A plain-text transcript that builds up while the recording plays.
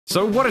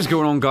So what is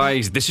going on,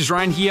 guys? This is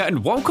Ryan here,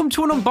 and welcome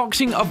to an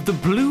unboxing of the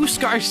Blue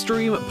Sky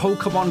Stream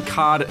Pokemon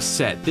card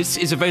set. This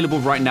is available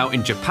right now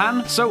in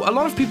Japan, so a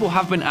lot of people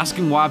have been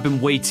asking why I've been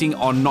waiting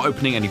on not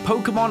opening any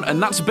Pokemon,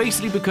 and that's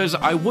basically because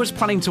I was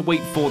planning to wait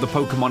for the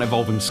Pokemon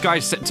Evolving Sky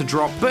set to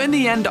drop, but in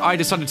the end, I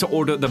decided to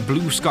order the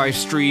Blue Sky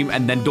Stream,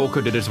 and then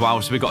Dawko did as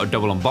well, so we got a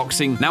double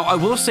unboxing. Now, I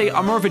will say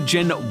I'm more of a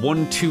Gen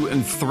 1, 2,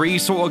 and 3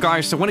 sort of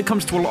guy, so when it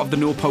comes to a lot of the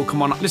newer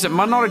Pokemon, listen,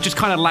 my knowledge is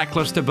kind of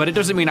lackluster, but it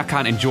doesn't mean I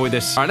can't enjoy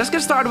this. All right, let's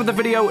get started with the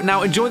video.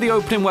 Now enjoy the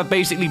opening where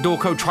basically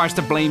Dawko tries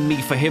to blame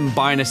me for him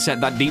buying a set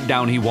that deep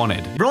down he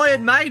wanted.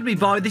 Ryan made me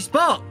buy this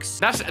box.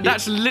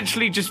 That's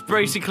literally just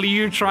basically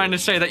you trying to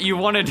say that you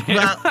wanted it.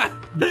 Well,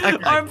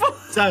 okay.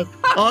 So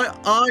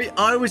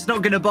I was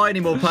not going to buy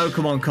any more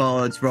Pokemon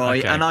cards,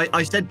 right? Okay. And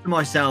I said to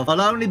myself, I'll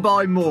only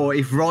buy more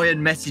if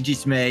Ryan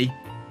messages me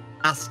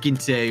asking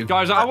to.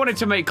 Guys, I wanted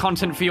to make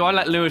content for you. I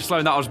let Lewis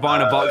know that I was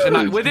buying a box,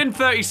 and within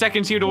 30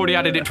 seconds he'd already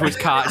added it to his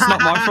cart. It's not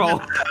my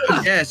fault.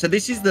 Yeah, so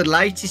this is the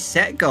latest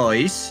set,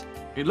 guys.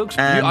 It looks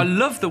beautiful. I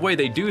love the way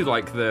they do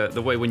like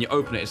the way when you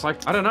open it. It's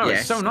like, I don't know,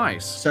 It's so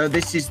nice. So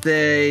this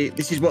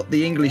is what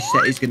the English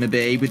set is going to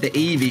be with the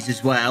Eevees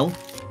as well,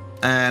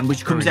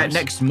 which comes out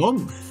next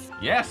month.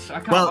 Yes, I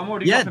can't. I'm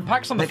already dropping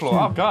packs on the floor.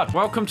 Oh, God.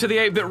 Welcome to the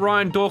 8-Bit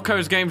Ryan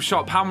Dawko's Game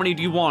Shop. How many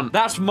do you want?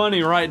 That's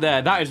money right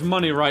there. That is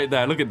money right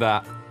there. Look at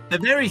that. They're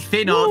very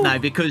thin, aren't they?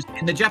 Because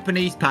in the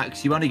Japanese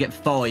packs, you only get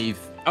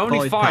 5.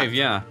 Only 5,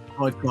 yeah.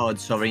 5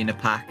 cards, sorry, in a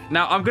pack.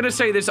 Now, I'm going to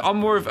say this. I'm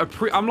more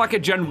of I'm like a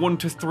Gen 1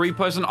 to 3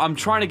 person. I'm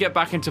trying to get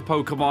back into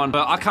Pokemon,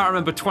 but I can't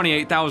remember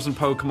 28,000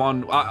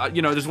 Pokemon.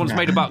 You know, there's ones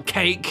made about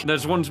cake.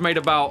 There's ones made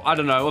about, I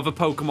don't know, other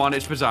Pokemon.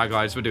 It's bizarre,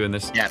 guys. We're doing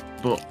this. Yeah,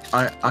 but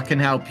I can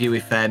help you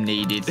if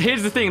needed.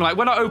 Here's the thing. Like,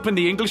 when I open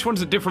the English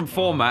ones, a different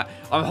format,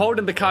 I'm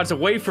holding the cards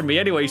away from me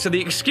anyway, so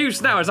the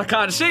excuse now is I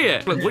can't see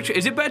it. Look, which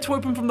is it better to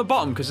open from the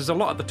bottom? Because there's a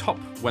lot at the top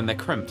when they're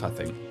crimped, I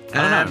think.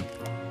 I don't know.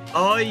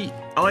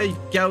 I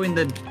go in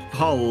the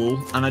hole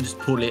and I just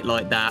pull it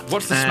like that.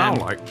 What's the smell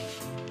like?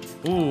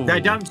 Ooh. They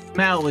don't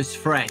smell as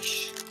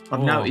fresh. I've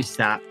noticed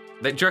that.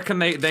 Do you reckon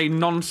they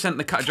non-scent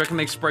the card? Do you reckon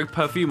they spray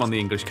perfume on the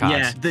English cards?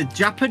 Yeah, the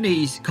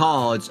Japanese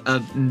cards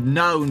are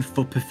known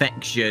for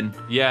perfection.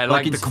 Yeah,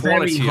 like the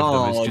quality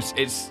of them is just,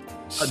 it's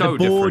so different.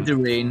 The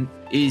bordering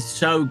is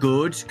so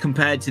good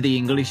compared to the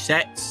English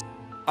sets.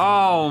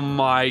 Oh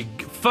my,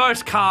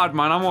 first card,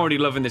 man. I'm already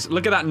loving this.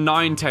 Look at that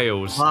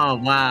Ninetales. Oh,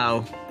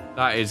 wow.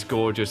 That is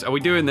gorgeous. Are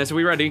we doing this? Are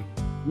we ready?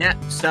 Yeah,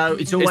 so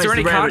it's always. Is there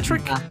any card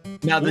trick?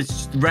 No,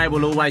 the rare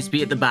will always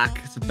be at the back.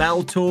 It's a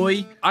bell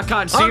toy. I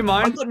can't see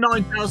mine. I've got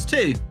Ninetales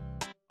too.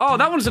 Oh,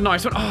 that one's a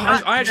nice one. Oh,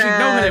 I actually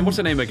know her name. What's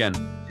her name again?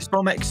 It's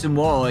from X and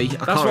Y.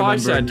 That's what I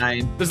said. Her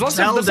name. There's lots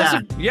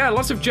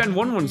of Gen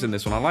 1 ones in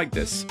this one. I like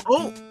this.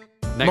 Oh,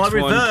 next my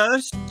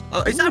reverse.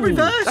 Oh, is that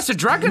reverse? That's a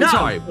dragon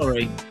type.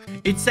 Sorry.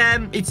 It's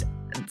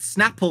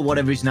Snapple,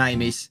 whatever his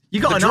name is.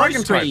 You got an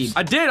ice cream.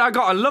 I did. I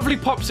got a lovely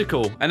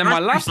popsicle, and then my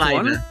last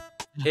one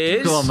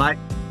is. Go on, mate.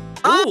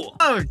 Oh,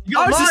 you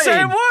got it's the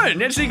same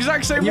one. It's the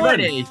exact same one.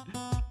 Ready?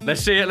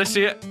 Let's see it. Let's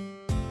see it.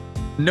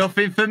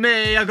 Nothing for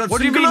me. I got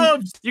some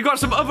gloves. You got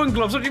some oven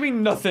gloves. What do you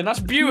mean nothing?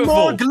 That's beautiful.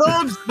 More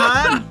gloves,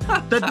 man.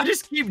 They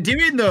just keep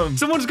doing them.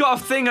 Someone's got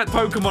a thing at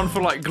Pokemon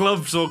for like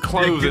gloves or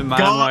clothing, man.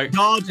 Like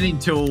gardening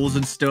tools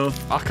and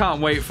stuff. I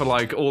can't wait for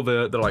like all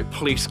the like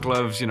police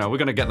gloves. You know, we're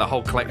gonna get the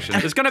whole collection.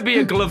 There's gonna be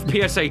a glove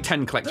PSA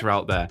 10 collector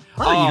out there.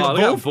 Oh, look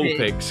at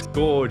Vulpix.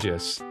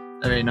 Gorgeous.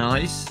 Very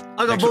nice.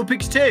 I got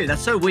Vulpix too.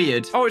 That's so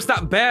weird. Oh, it's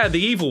that bear,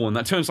 the evil one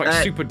that turns like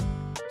super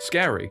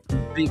scary.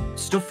 Big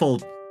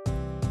Stuffle.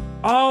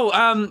 Oh,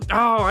 I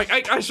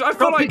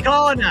feel like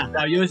Tropicana.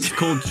 No, yours is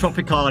called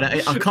Tropicana.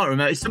 I can't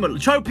remember. It's someone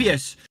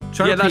Tropius.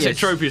 Yeah, that's it.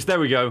 Tropius.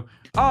 There we go.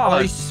 Oh,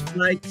 ice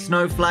flake,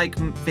 snowflake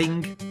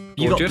thing.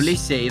 You got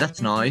Blissey.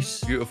 That's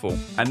nice. Beautiful.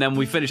 And then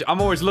we finish.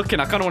 I'm always looking.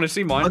 I kind of want to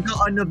see mine. I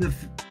got another.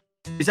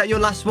 Is that your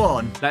last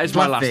one? That is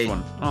my last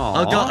one.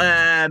 I got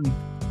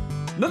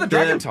another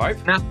dragon type.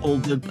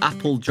 The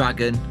apple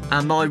dragon,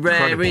 and my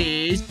rare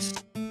is.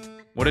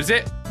 What is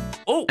it?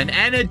 Oh, an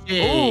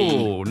energy.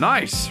 Oh,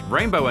 nice.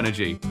 Rainbow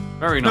energy.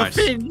 Very nice.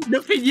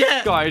 Nothing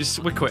yet. Guys,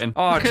 we're quitting.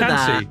 Oh,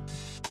 Chansey.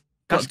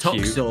 That's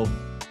Toxel.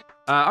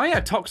 Oh,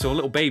 yeah, Toxel,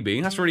 little baby.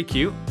 That's really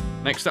cute.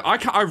 Next up,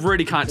 I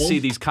really can't see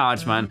these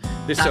cards, man.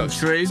 This sucks.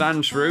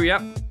 Sandshrew,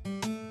 yep.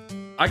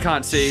 I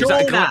can't see. Is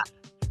that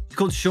it's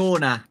called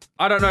Shauna.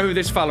 I don't know who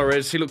this fella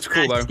is. He looks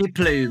cool, though.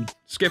 Skiploom.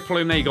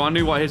 Skiploom, there you go. I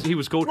knew what he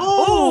was called.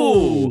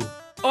 Oh!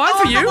 Oh, and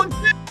for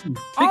you.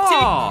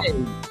 Oh!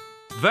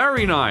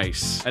 Very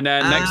nice. And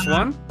then next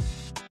one.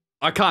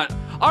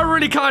 I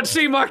really can't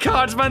see my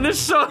cards, man. This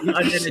sucks.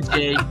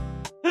 Energy.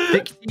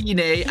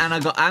 Victini, and I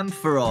got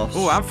Ampharos.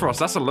 Oh, Ampharos.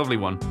 That's a lovely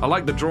one. I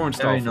like the drawing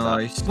style. Very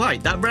nice.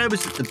 Wait, that rare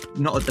was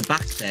not at the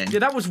back then. Yeah,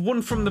 that was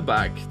one from the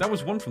back.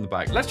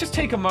 Let's just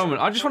take a moment.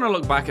 I just want to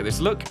look back at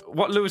this. Look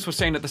what Lewis was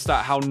saying at the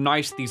start, how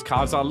nice these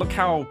cards are. Look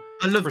how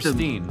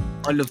pristine.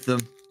 I love them.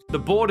 The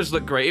borders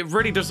look great. It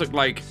really does look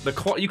like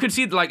you can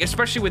see, like,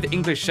 especially with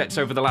English sets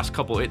over the last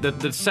couple,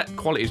 the set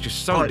quality is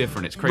just so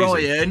different. It's crazy.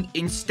 Ryan,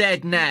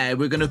 instead now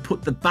we're gonna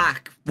put the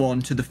back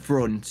one to the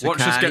front.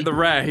 Watch us get the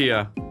rare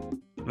here.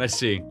 Let's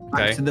see.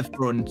 Okay. Back to the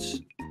front.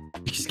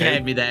 You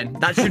scared me then.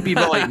 That should be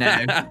right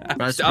now.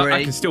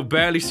 I can still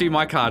barely see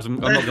my cards. I'm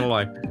not gonna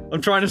lie.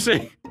 I'm trying to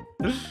see.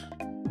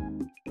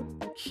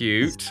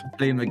 Cute.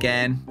 Bloom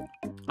again.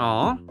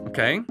 Aw,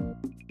 okay.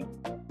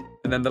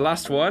 And then the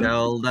last one.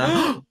 Oh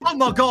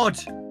my god!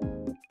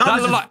 I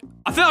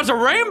think that was a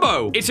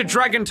rainbow. It's a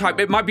dragon type.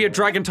 It might be a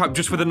dragon type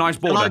just with a nice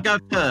border. Can I go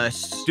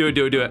first? Do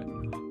it.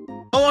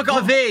 Oh, I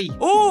got a V.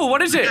 Oh,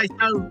 what is it? Okay,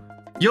 so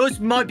yours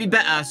might be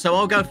better, so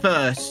I'll go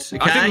first.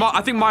 Okay?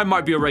 I think mine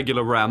might be a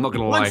regular rare. I'm not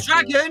gonna lie. One's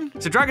dragon.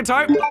 It's a dragon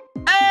type. Hey!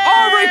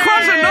 Oh,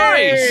 Rayquaza,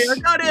 nice. I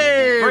got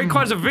him.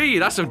 Rayquaza V.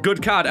 That's a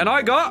good card. And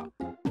I got.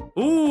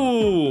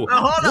 Ooh.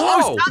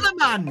 Oh,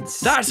 Salamence.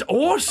 That's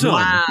awesome.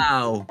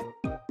 Wow.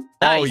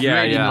 That is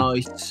really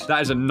nice.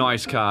 That is a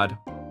nice card.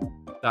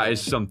 That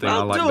is something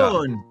I like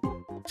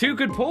that. 2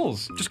 good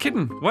pulls. Just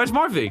kidding. Where's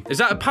my V? Is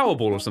that a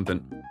Powerball or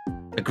something?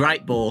 A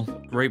great ball.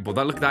 Great ball.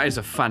 That is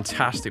a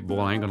fantastic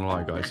ball. I ain't gonna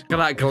lie, guys. Look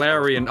at that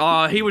Galarian.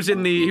 Oh, he was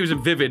in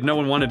Vivid. No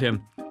one wanted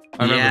him.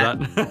 I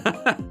remember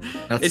that.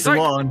 That's the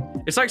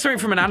one. It's like something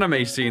from an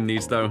anime seeing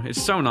these though. It's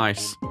so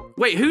nice.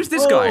 Wait, who's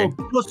this guy?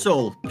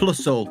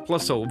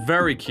 Plusle.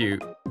 Very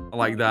cute. I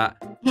like that.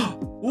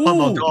 Oh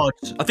my god.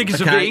 I think it's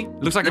a V.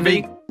 Looks like a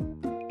V.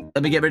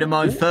 Let me get rid of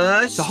mine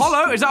first. The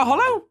holo? Is that a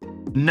holo?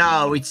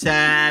 No, it's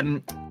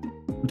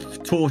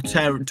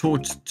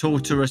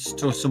torturous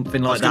or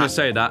something like that. I was gonna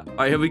say that. All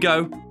right, here we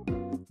go.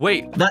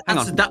 Wait, hang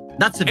on.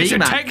 That's a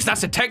VMAX.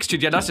 That's a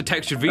textured. Yeah, that's a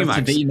textured VMAX. That's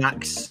a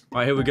VMAX. All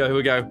right, here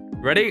we go.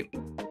 Ready?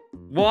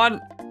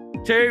 1,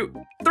 2,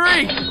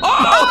 3.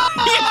 Oh!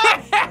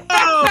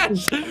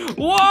 Yes!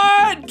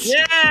 What?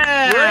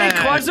 Yeah!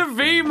 Rayquaza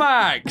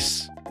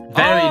VMAX.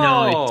 Very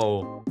nice.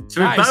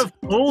 So we both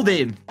pulled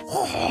him.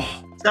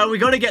 So we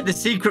got to get the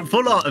secret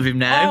full out of him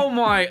now. Oh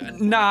my,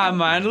 nah,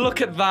 man,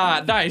 look at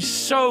that. That is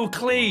so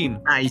clean.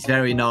 That is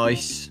very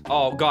nice.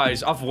 Oh,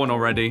 guys, I've won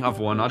already. I've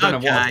won. I don't know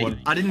what I've won.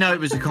 I didn't know it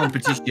was a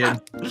competition.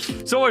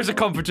 It's always a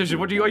competition.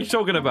 What are you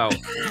talking about?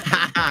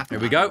 Here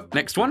we go.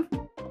 Next one.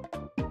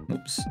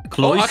 Oops.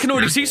 Oh, I can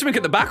already see something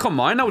at the back on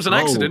mine. That was an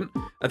accident.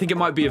 I think it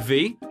might be a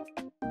V.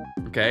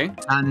 Okay.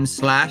 And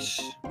slash.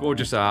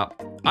 Gorgeous art.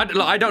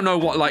 I don't know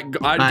what,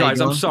 guys,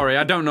 I'm sorry.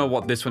 I don't know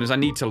what this one is. I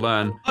need to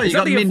learn. Oh, you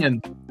got the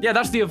minion. Yeah,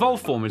 that's the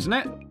evolved form, isn't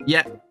it?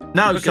 Yeah.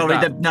 No, sorry.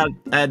 They're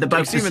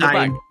both the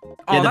same.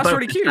 Oh, that's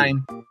really cute.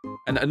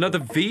 And another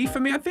V for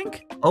me, I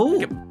think.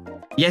 Oh.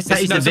 Yes,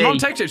 that is a V. It's not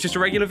text. It's just a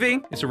regular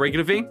V. It's a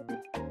regular V.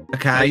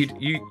 Okay.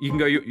 You can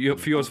go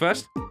for yours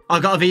first. I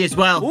got a V as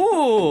well.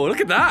 Ooh, look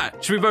at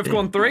that. Should we both go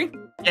on 3?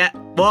 Yeah.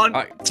 1,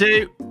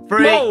 2,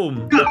 3.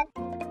 Boom.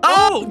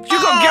 Oh, you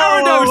got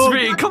Gyarados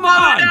V. Come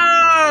on.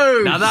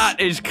 Now that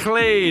is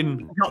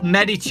clean. I got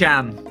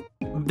Medicham.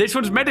 This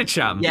one's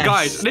Medicham. Yes.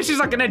 Guys, this is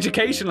like an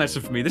education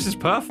lesson for me. This is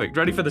perfect.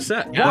 Ready for the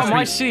set. Yeah, what am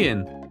I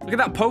seeing? Look at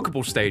that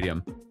Pokeball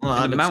Stadium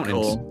in the mountains.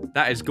 Cool.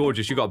 That is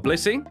gorgeous. You got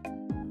Blissey.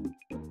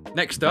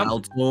 Next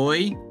up.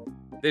 Boy.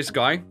 This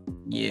guy.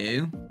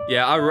 You.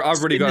 Yeah, I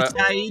really got it.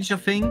 Stage, I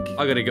think.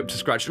 I got to get up to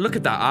scratch. Look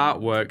at that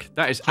artwork.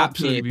 That is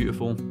absolutely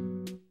beautiful.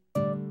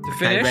 To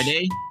finish.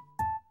 Ready?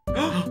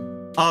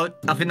 Oh,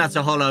 I think that's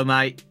a holo,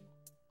 mate.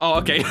 Oh,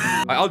 okay.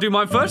 I'll do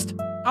mine first.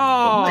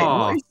 Oh, wait,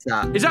 what is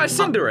that? Is that a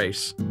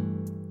Cinderace?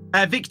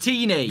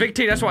 Victini.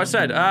 Victini, that's what I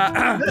said.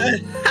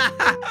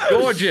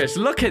 Gorgeous.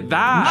 Look at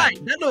that.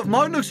 Mate,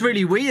 mine looks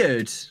really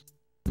weird.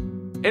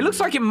 It looks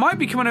like it might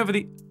be coming over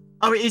the...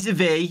 Oh, it is a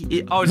V.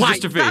 It's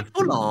just a V. That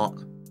full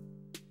art?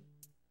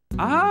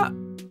 I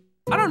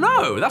don't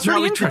know. That's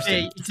really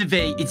interesting. It's a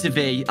V. It's a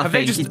V. Have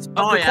they just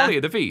upped the quality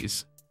of the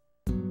Vs?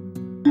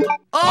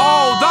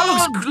 Oh, that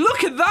looks...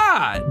 Look at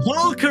that.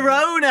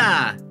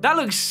 Volcarona. That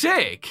looks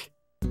sick.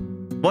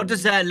 What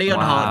does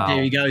Leonhardt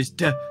do? He goes,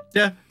 duh,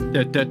 duh,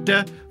 duh, duh,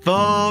 duh,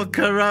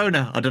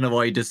 Volcarona. I don't know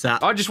why he does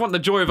that. I just want the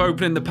joy of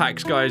opening the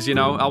packs, guys. You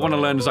know, I want to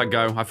learn as I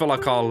go. I feel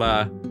like I'll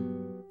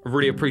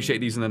really appreciate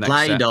these in the next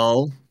set.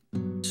 Playdol.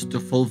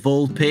 Stuffle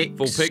Vulpix.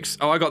 Vulpix.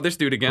 Oh, I got this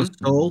dude again.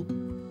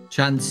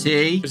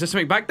 Chansey. Is there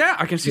something back there?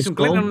 I can see some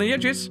glint on the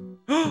edges.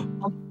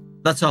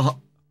 That's a...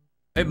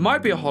 It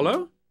might be a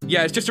holo.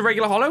 Yeah, it's just a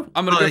regular holo.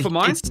 I'm going to go for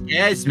mine. It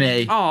scares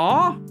me.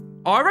 Aw.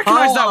 Oh, I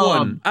recognise that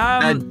one.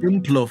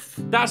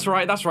 Jumpluff. That's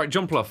right.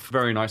 Jumpluff.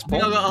 Very nice,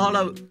 Paul. I got a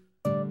holo.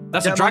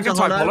 That's a dragon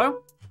type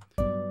holo.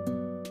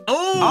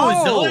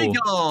 Oh,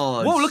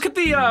 Zygarde. Whoa, look at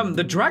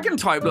the dragon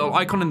type little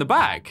icon in the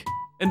back.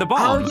 In the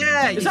bottom. Oh,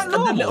 yeah. Is that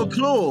normal? The little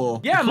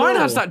claw. Yeah, mine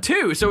has that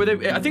too. So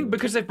I think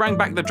because they've brought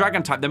back the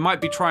dragon type, they might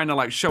be trying to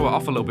like show it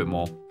off a little bit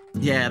more.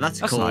 Yeah,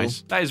 that's cool.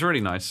 Nice. That is really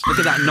nice. Look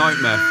at that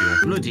nightmare fuel.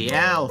 Bloody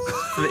hell.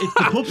 It's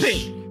the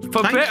puppet.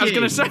 Puppet? I was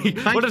going to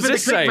say. What does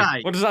this say?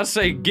 What does that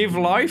say? Give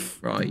life?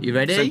 Right, you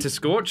ready? Sent to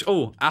Scorch.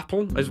 Oh,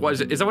 apple. What is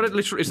it? Is that what it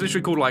literally... It's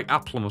literally called like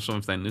apple or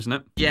something, isn't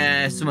it?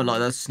 Yeah, something like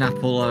that.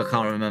 Snapple, I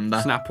can't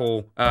remember.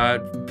 Snapple.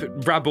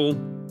 Rabble.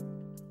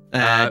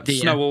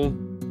 Snowball.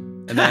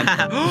 And then,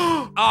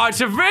 oh,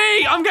 it's a V.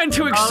 I'm getting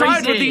too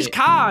excited with these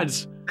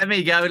cards. Let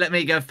me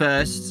go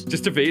first.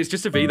 Just a V. It's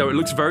just a V, though. It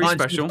looks very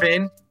special.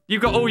 You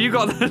got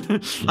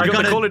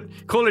the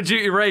Call of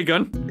Duty ray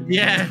gun.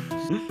 Yeah.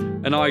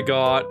 And I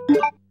got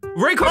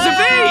Rayquaza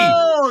V.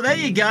 Oh, there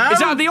you go. Is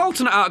that the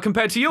alternate art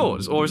compared to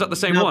yours, or is that the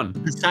same one?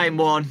 The same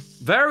one.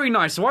 Very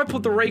nice. So I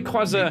put the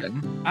Rayquaza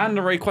and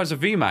the Rayquaza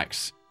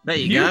VMAX. There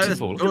you go.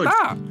 Beautiful. Look at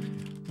that.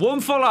 One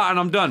full art and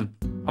I'm done.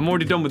 I'm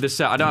already done with this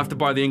set. I don't have to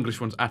buy the English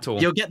ones at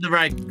all. You'll get the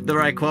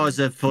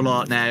Rayquaza full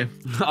art now.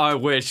 I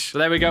wish.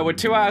 There we go. We're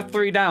 2 out of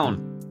 3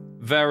 down.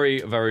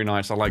 Very, very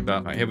nice. I like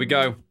that. Right, here we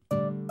go.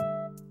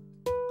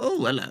 Oh,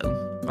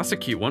 hello. That's a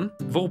cute one.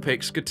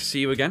 Vulpix, good to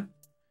see you again.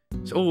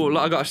 So, oh,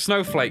 look, I got a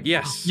snowflake.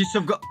 Yes. Yes,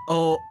 I've got.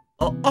 You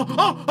got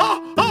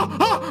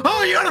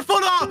a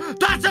full art.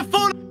 That's a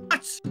full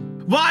art.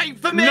 Wait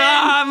for me.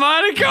 Nah,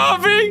 man, it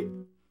can't be.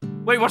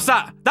 Wait, what's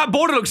that? That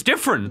border looks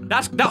different.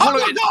 That. Oh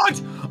my God!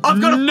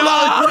 I've got a full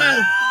art as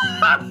well.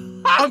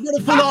 I've got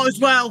a full art as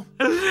well.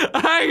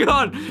 Hang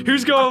on.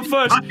 Who's going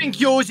first? I think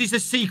yours is a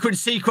secret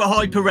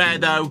hyper rare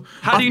though.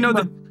 How do you know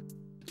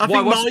I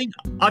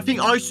think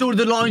I saw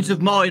the lines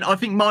of mine. I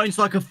think mine's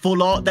like a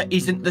full art that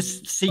isn't the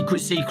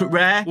secret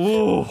rare.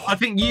 Ooh. I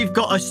think you've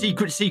got a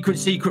secret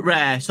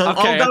rare. So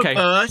okay, I'll go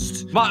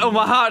first. My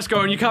heart's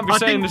going. You can't be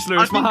saying this,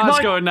 Lewis. My heart's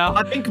going now.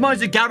 I think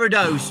mine's a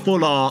Gyarados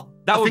full art.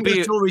 That would be.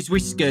 I saw his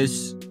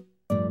whiskers.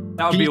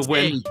 That would be a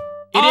win.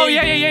 Oh,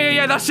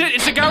 yeah. That's it.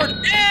 It's a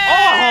Gyarados.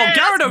 Oh,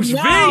 Gyarados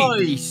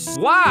nice.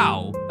 V.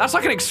 Wow. That's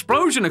like an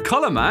explosion of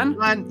color, man.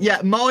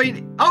 Yeah,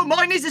 mine. Oh,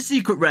 mine is a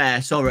secret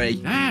rare. Sorry.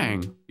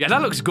 Dang. Yeah,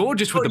 that looks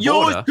gorgeous with the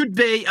yours border. Could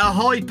be a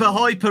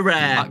hyper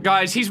rare.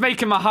 Guys, he's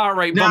making my heart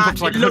rate bump up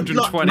to like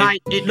 120.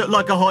 Mate, it looked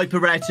like a hyper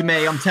rare to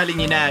me. I'm telling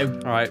you now.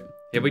 All right.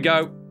 Here we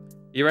go.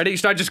 You ready?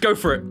 Should I just go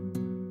for it?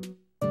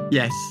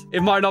 Yes.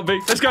 It might not be.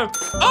 Let's go.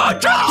 Oh,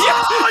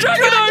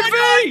 Dragonite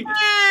V!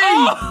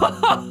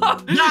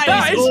 Oh,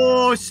 that is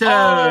awesome.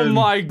 Oh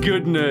my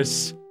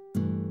goodness.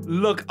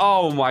 Look,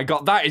 oh my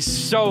God, that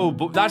is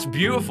that's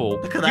beautiful.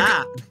 Look at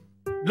that.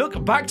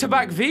 Look,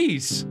 back-to-back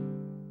Vs.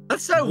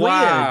 That's so weird.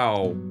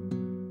 Wow.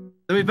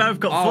 So we both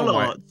got full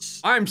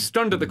arts. I'm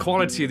stunned at the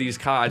quality of these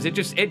cards. It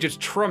just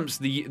trumps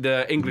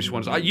the English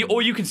ones.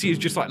 All you can see is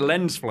just like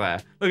lens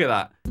flare. Look at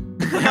that.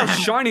 Look how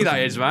shiny that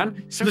is,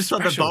 man. So just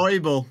like the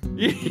Bible.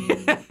 Yeah.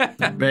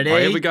 Ready?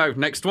 Right, here we go.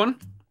 Next one.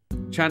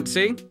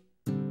 Chansey.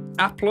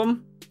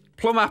 Applum.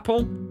 Plum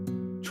Apple.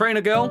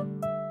 Trainer Girl.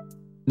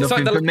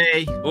 Nothing for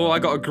me. Oh, I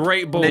got a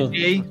great ball. Oh,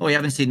 you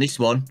haven't seen this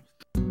one.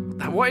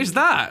 What is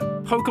that?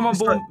 Pokemon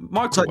Ball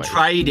Microwave. It's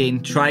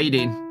like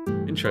trading.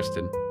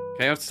 Interesting.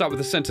 Okay, I'll start with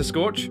the Center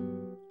Scorch.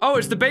 Oh,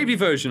 it's the baby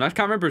version. I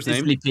can't remember his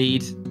name.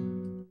 Slippeed.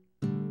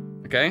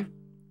 Okay.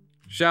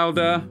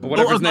 Shouder, or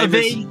whatever his name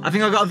is. I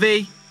think I got a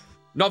V.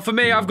 Not for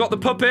me, I've got the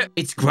puppet.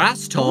 It's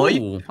grass type.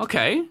 Ooh,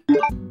 okay.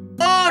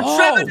 Oh,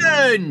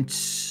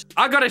 Trevenant!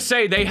 I gotta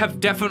say, they have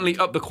definitely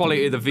upped the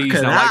quality of the Vs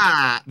Look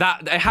at now.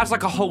 Like, it has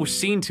like a whole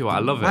scene to it. I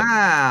love it.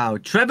 Wow,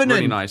 Trevenant.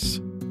 Really nice.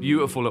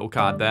 Beautiful little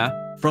card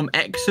there. From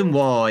X and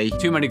Y.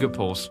 Too many good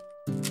pulls.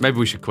 Maybe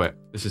we should quit.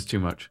 This is too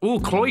much. Ooh,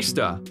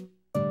 Cloyster.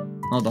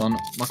 Hold on,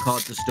 my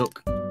cards are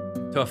stuck.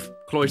 Tough.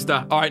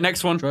 Cloyster. All right,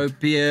 next one.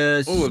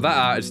 Tropius. Oh, that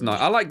art is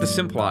nice. I like the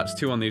simple arts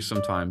too on these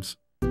sometimes.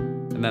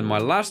 And then my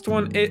last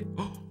one,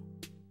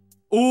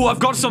 oh, I've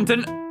got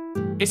something.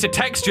 It's a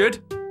textured.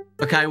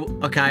 Okay,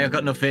 I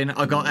got nothing.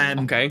 I got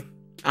okay.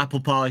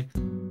 Apple pie.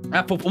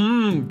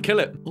 Kill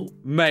it. Oh,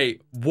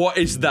 mate, what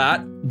is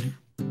that?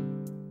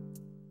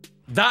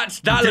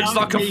 That looks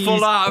like a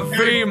full art of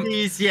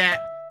Veem. Yeah.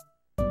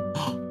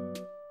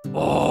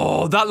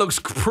 Oh, that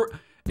looks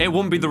it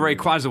wouldn't be the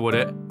Rayquaza, would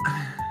it?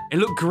 It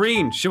looked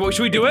green. Should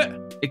we do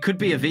it? It could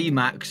be a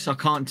VMAX. I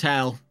can't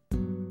tell.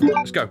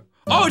 Let's go.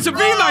 Oh, it's a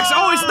VMAX!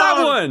 Oh, it's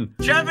that one!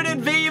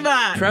 Trevenant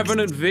VMAX!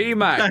 Trevenant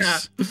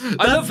VMAX.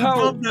 I love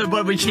how... That's the problem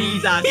when we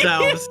cheese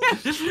ourselves.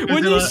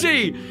 When you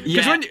see...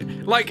 Because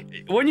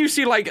when you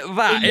see like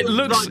that, it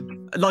looks...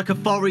 Like a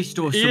forest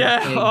or something.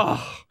 Yeah.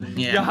 Oh,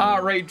 your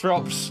heart rate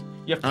drops.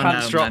 Your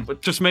pants drop. Man.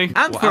 Just me.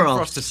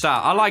 Ampharos to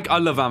start. I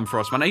love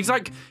Ampharos, man. He's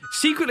like...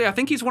 Secretly, I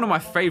think he's one of my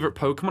favorite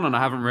Pokemon and I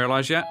haven't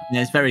realized yet.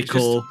 Yeah, it's very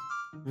cool.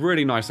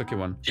 Really nice looking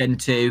one. Gen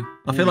 2.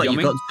 I feel like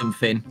you've got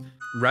something.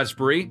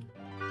 Raspberry.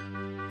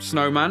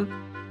 Snowman.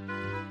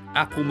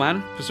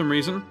 Appleman, for some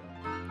reason.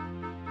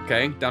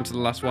 Okay, down to the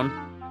last one.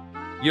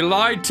 You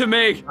lied to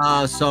me!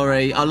 Oh,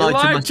 sorry. I lied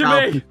to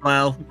myself as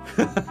well.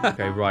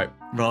 Okay, right.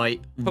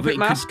 Right. Puppet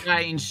mask. Could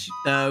change,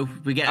 though.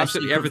 We get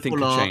absolutely everything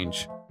could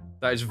change.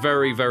 That is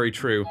very, very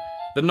true.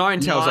 The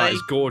Ninetales art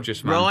is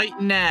gorgeous, man.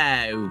 Right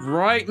now.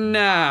 Right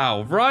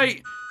now.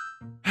 Right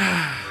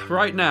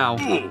now.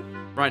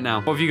 Right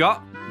now. What have you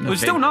got? Nothing.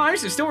 It's still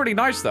nice. It's still really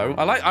nice, though.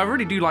 I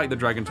really do like the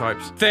dragon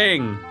types.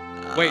 Thing.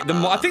 Wait,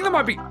 I think there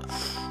might be...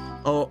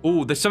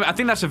 Oh, there's something... I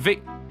think that's a V...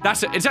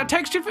 Is that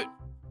textured?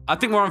 I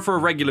think we're on for a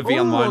regular V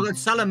on mine. Oh,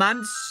 that's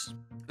Salamence.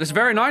 That's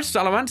very nice,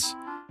 Salamence.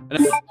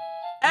 Ooh,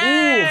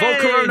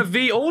 Volcarona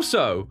V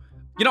also.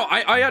 You know,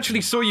 I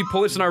actually saw you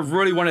pull this and I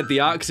really wanted the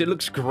art because it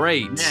looks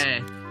great. Yeah.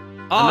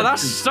 Oh,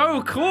 that's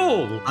so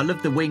cool. I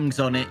love the wings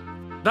on it.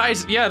 That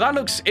is, yeah,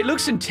 it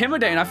looks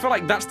intimidating. I feel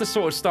like that's the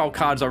sort of style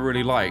cards I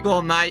really like. Go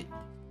on, mate.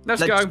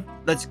 Let's go.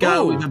 Let's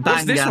go with a banger.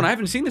 What's this one? I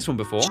haven't seen this one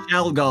before.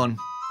 Shalgon.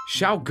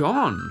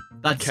 Shalgon.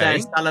 That's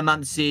okay.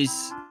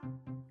 Salamance's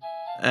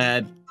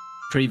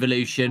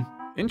Prevolution.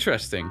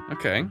 Interesting.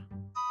 Okay.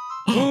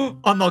 Oh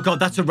my god,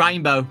 that's a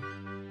rainbow.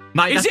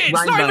 Mate, is it?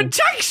 It's not even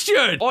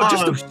textured. Oh,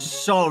 just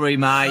sorry,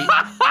 mate.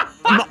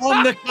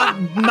 On the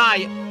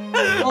mate.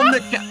 On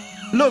the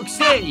look,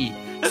 see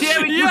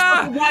how it looks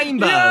like a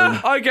rainbow.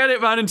 Yeah, I get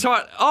it, man.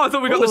 Oh, I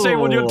thought we got the same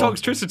one. You got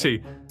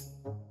Toxtricity.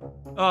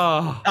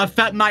 Oh,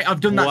 mate, I've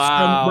done that.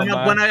 Wow,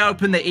 when I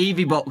opened the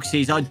Eevee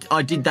boxes,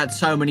 I did that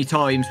so many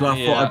times where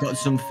I thought I got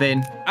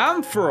something.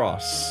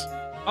 Ampharos.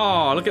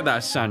 Oh, look at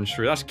that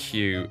Sandshrew. That's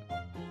cute.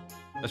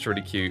 That's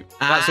really cute.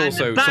 That's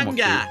also somewhat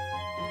cute.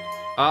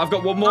 I've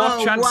got one more,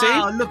 Chansey.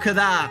 Wow, look at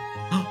that.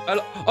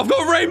 I've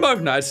got a rainbow.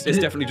 No, it's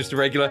definitely just a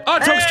regular. Oh,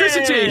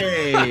 Toxtricity.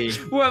 Hey!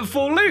 We went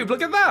full loop.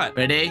 Look at that.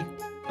 Ready?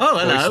 Oh,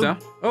 hello. Oyster.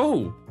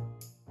 Oh.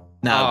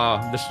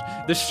 No.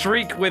 The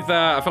streak with,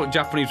 I felt like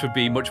Japanese would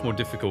be much more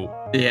difficult.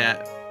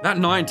 Yeah. That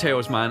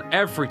Ninetales, man,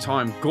 every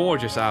time,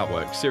 gorgeous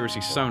artwork.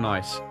 Seriously, so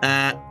nice.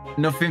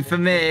 Nothing for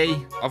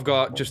me. I've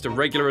got just a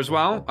regular as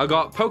well. I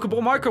got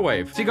Pokeball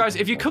Microwave. See, guys,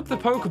 if you cook the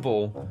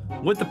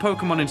Pokeball with the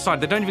Pokemon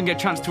inside, they don't even get a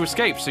chance to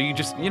escape. So you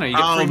just, you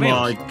get 3 meals.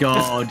 Oh my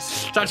god.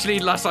 It's actually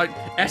that's like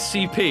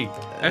SCP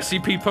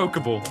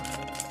Pokeball.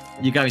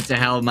 You're going to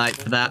hell, mate,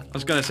 for that. I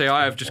was going to say,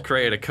 I have just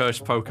created a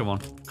cursed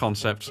Pokemon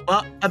concept.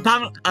 Well,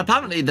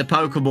 apparently the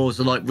Pokeballs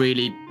are like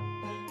really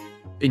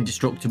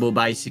indestructible,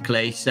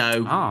 basically.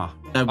 So I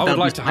would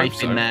like to hope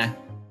so. In there.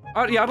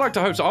 Oh, yeah, I'd like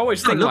to hope so. I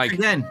always think look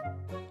again.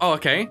 Oh,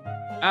 okay.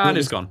 And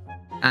it's gone.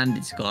 And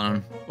it's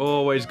gone.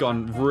 Always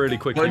gone really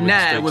quickly. But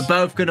now we're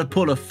both going to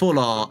pull a full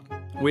art.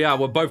 We are.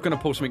 We're both going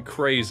to pull something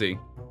crazy.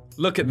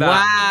 Look at that.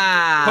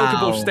 Wow.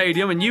 Pokeball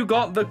Stadium, and you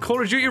got the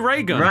Call of Duty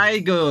ray gun. Ray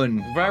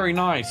gun. Very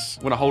nice.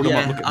 I'm going to hold them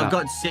up. Look at that. I've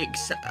got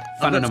 6.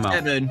 I've got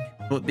 7.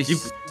 But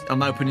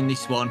I'm opening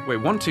this one. Wait,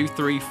 1, 2,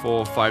 3,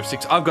 4, 5,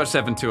 6. I've got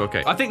 7 too.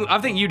 Okay. I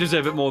think you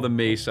deserve it more than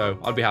me, so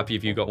I'd be happy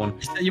if you got one.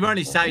 You're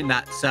only saying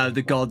that so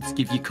the gods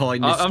give you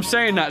kindness. I'm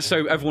saying that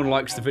so everyone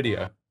likes the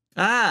video.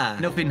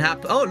 Nothing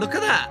happened. Oh, look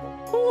at that.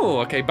 Oh,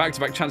 okay.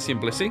 Back-to-back Chansey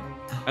and Blissey.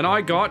 And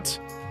I got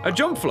a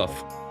Jump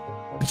Fluff.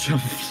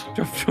 Jump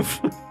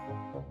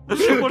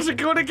What's it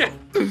called again?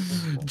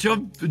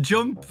 Jump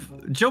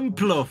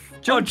Fluff.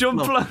 Jump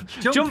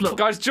Fluff.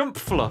 Guys, Jump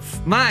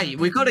Fluff. Mate,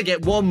 we've got to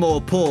get one more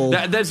pull.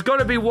 There's got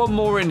to be one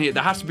more in here.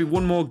 There has to be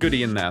one more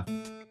goodie in there.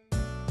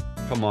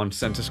 Come on,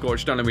 Center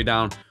Scorch, don't let me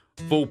down.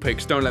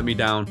 Vulpix, don't let me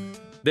down.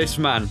 This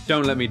man,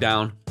 don't let me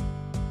down.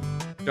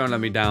 Don't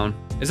let me down.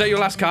 Is that your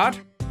last card?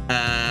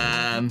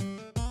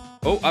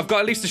 Oh, I've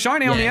got at least a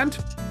shiny on the end.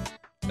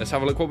 Let's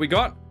have a look what we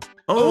got.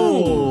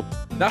 Oh,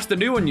 that's the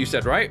new one you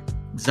said, right?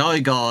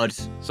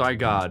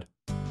 Zygarde.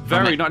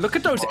 Very nice. Look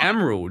at those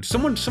emeralds.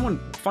 Someone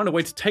find a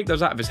way to take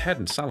those out of his head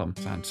and sell them.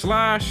 Sand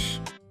Slash.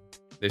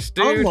 This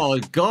dude. Oh my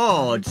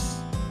god.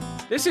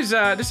 This is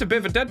a bit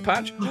of a dead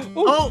patch.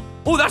 Oh,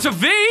 that's a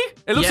V.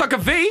 It looks like a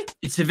V.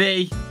 It's a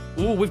V.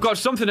 Oh, we've got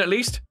something at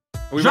least.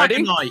 Are we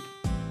ready?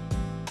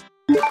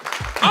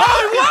 Oh,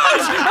 it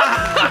was!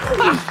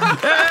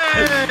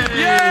 Hey!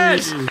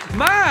 Yes!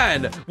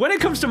 Man, when it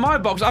comes to my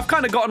box, I've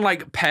kind of gotten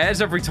like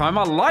pairs every time.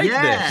 I like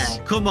this.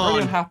 Come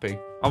on. I'm happy.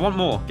 I want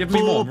more. Give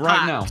me more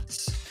right now.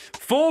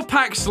 4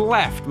 packs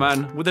left,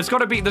 man. Well, that's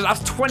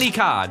 20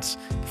 cards.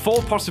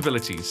 4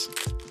 possibilities.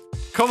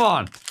 Come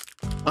on.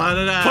 I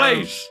don't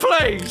know.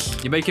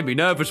 Please. You're making me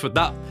nervous with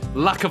that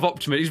lack of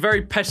optimism. He's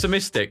very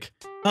pessimistic.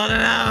 I don't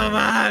know,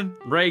 man.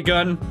 Ray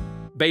gun,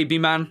 baby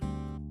man,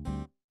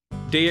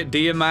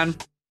 dear man,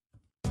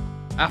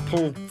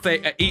 apple.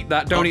 Eat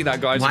that. Don't eat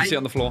that, guys. You see it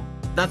on the floor.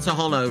 That's a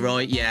hollow,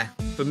 right? Yeah.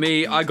 For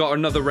me, I got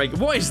another ray gun.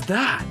 What is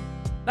that?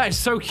 That is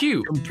so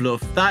cute.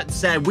 Bluff.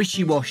 That's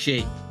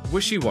wishy-washy.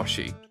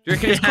 Wishy-washy. Do you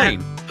reckon it's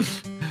clean?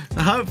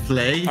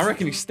 Hopefully. I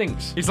reckon he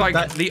stinks. He's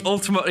like the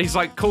ultimate. He's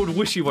like called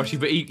wishy-washy,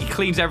 but he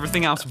cleans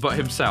everything else but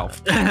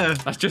himself.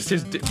 That's just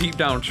his deep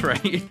down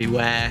trait.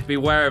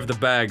 Beware of the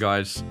bear,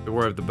 guys.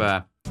 Beware of the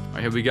bear. All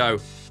right, here we go.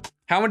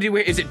 How many do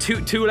we? Is it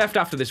two left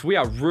after this? We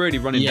are really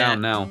running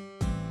down now.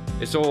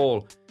 It's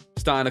all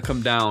starting to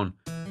come down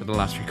to the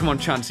last few. Come on,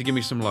 Chansey, give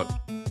me some luck.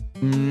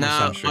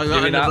 No, I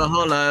got another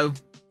hollow.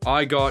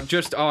 I got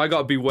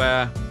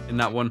Beware in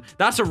that one.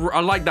 I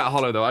like that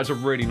hollow though. That's a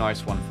really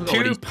nice one.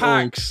 2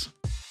 packs.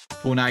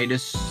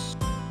 Tornadoes.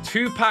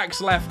 2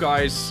 packs left,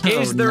 guys.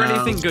 Is there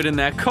anything good in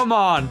there? Come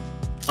on.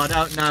 I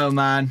don't know,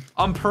 man.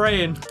 I'm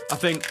praying. I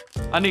think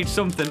I need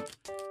something.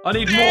 I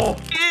need more.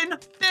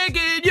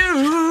 Begging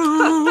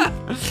you.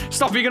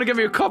 Stop! You're gonna give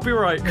me a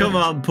copyright. Come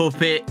on,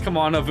 puppet. Come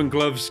on, oven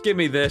gloves. Give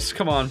me this.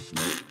 Come on.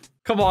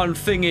 Come on,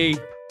 thingy.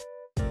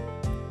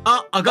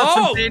 Oh, I got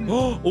something.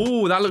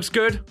 Oh, that looks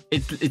good.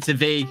 It's a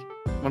V.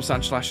 One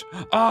Sand Slash.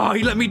 Oh,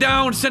 he let me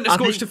down. Center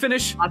Scorch to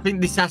finish. I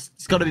think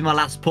it's got to be my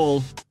last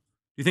pull.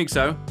 You think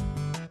so?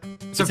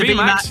 It's a V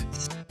Max.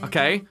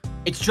 Okay.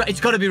 It's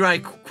got to be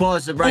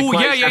Rayquaza. Oh,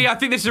 yeah. I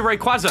think this is a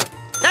Rayquaza.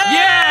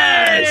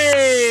 Yes!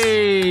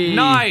 Hey!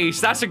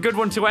 Nice. That's a good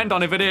one to end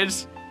on if it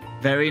is.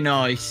 Very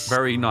nice.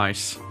 Very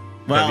nice.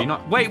 Well, Very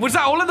nice. Wait, was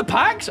that all in the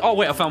packs? Oh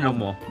wait, I found one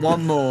more.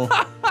 One more.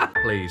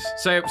 Please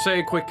say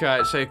a quick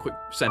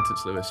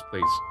sentence, Lewis,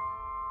 please.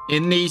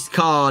 In these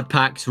card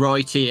packs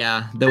right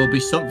here, there will be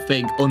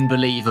something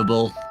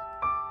unbelievable.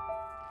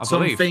 I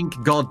believe. Something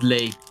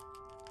godly.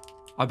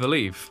 I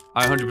believe.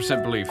 I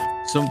 100% believe.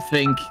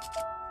 Something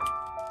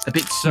a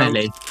bit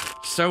smelly.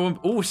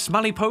 Oh,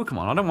 smelly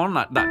Pokemon. I don't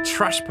want that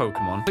trash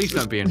Pokemon. Please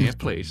don't be in here,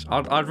 please.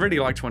 I'd really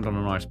like to end on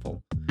a nice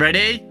pull.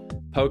 Ready?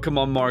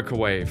 Pokemon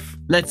Microwave.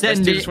 Let's do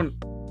end this one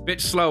a bit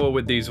slower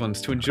with these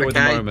ones to enjoy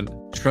the moment.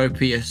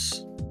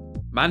 Tropius.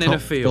 Man in a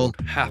field,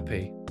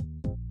 happy.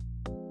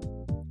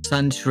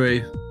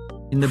 Sandshrew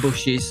in the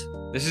bushes.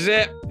 This is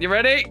it. You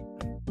ready?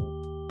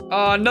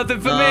 Oh, nothing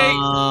for me.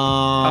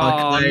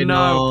 Oh,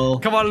 no.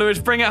 Come on, Lewis,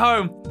 bring it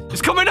home.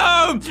 It's coming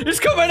home. It's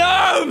coming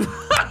home.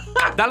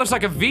 That looks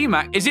like a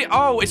VMAX. Is it?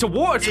 Oh, it's a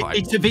water type.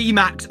 It's a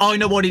VMAX. I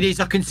know what it is.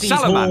 I can see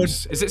his horn.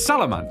 Is it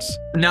Salamence?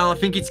 No, I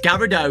think it's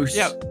Gyarados.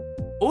 Yeah.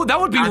 Oh, that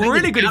would be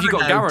really good if you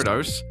got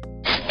Gyarados.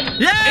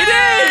 Yeah! It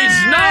is!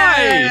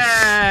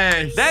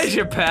 Nice! There's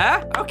your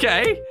pair.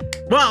 Okay.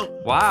 Well,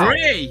 wow.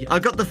 3. I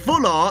got the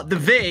full art, the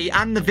V,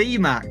 and the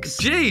VMAX.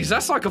 Jeez,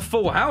 that's like a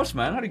full house,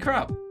 man. Holy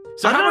crap.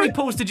 So how many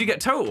pulls did you get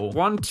total?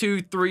 1,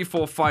 2, 3,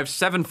 4, 5,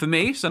 7 for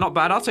me. So not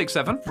bad. I'll take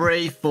 7.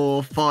 3,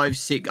 4, 5,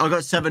 6. I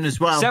got 7 as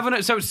well.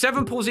 7. So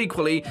 7 pulls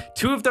equally.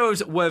 2 of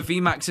those were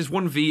VMAXs,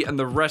 1 V, and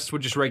the rest were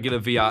just regular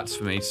V arts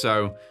for me.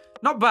 So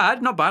not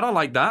bad. Not bad. I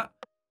like that.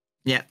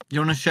 Yeah. You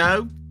want to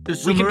show the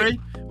summary?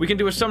 We can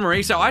do a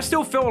summary. So I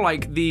still feel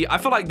like the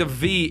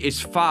V is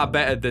far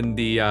better than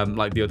the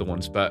like the other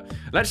ones. But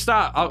let's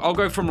start. I'll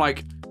go from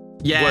like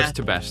worst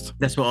to best.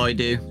 That's what I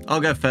do.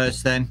 I'll go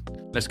first then.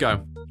 Let's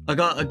go. I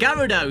got a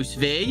Gyarados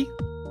V.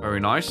 Very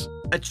nice.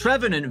 A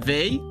Trevenant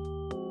V.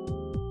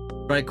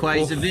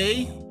 Rayquaza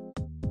V.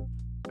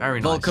 Very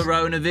nice.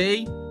 Volcarona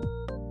V.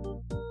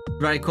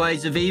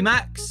 Rayquaza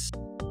VMAX.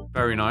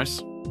 Very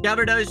nice.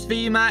 Gyarados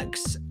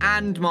VMAX.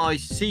 And my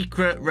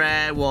secret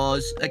rare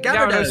was a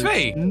Gyarados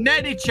V.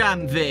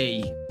 Nedichan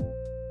V.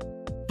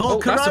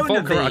 Volcarona that's a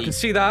Volcarona. V. I can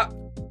see that.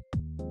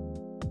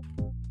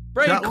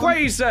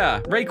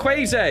 Rayquaza.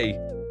 Rayquaza.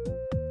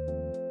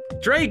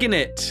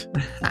 Dragonite.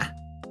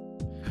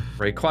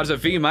 Rayquaza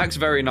VMAX,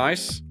 very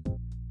nice.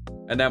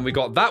 And then we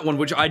got that one,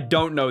 which I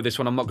don't know this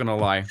one, I'm not gonna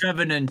lie.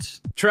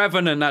 Trevenant.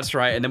 Trevenant, that's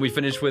right. And then we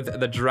finished with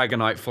the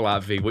Dragonite Full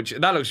Art V, which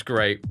that looks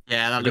great.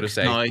 Yeah, that looks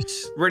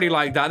nice. Really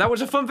like that. That was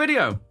a fun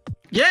video.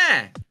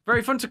 Yeah.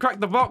 Very fun to crack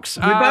the box.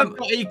 We both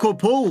got equal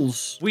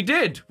pulls. We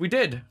did.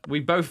 We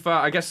both,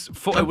 I guess,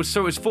 it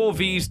was 4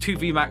 Vs, 2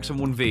 VMAX, and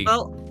 1 V.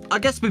 Well, I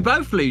guess we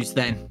both lose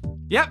then.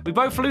 Yeah, we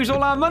both lose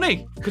all our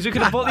money because we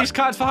could have bought these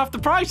cards for half the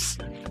price.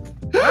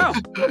 Wow.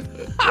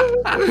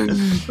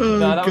 No,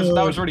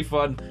 that was really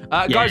fun.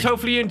 Guys,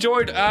 hopefully you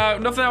enjoyed.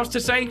 Nothing else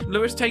to say.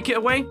 Lewis, take it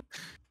away.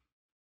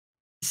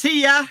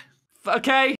 See ya. Okay.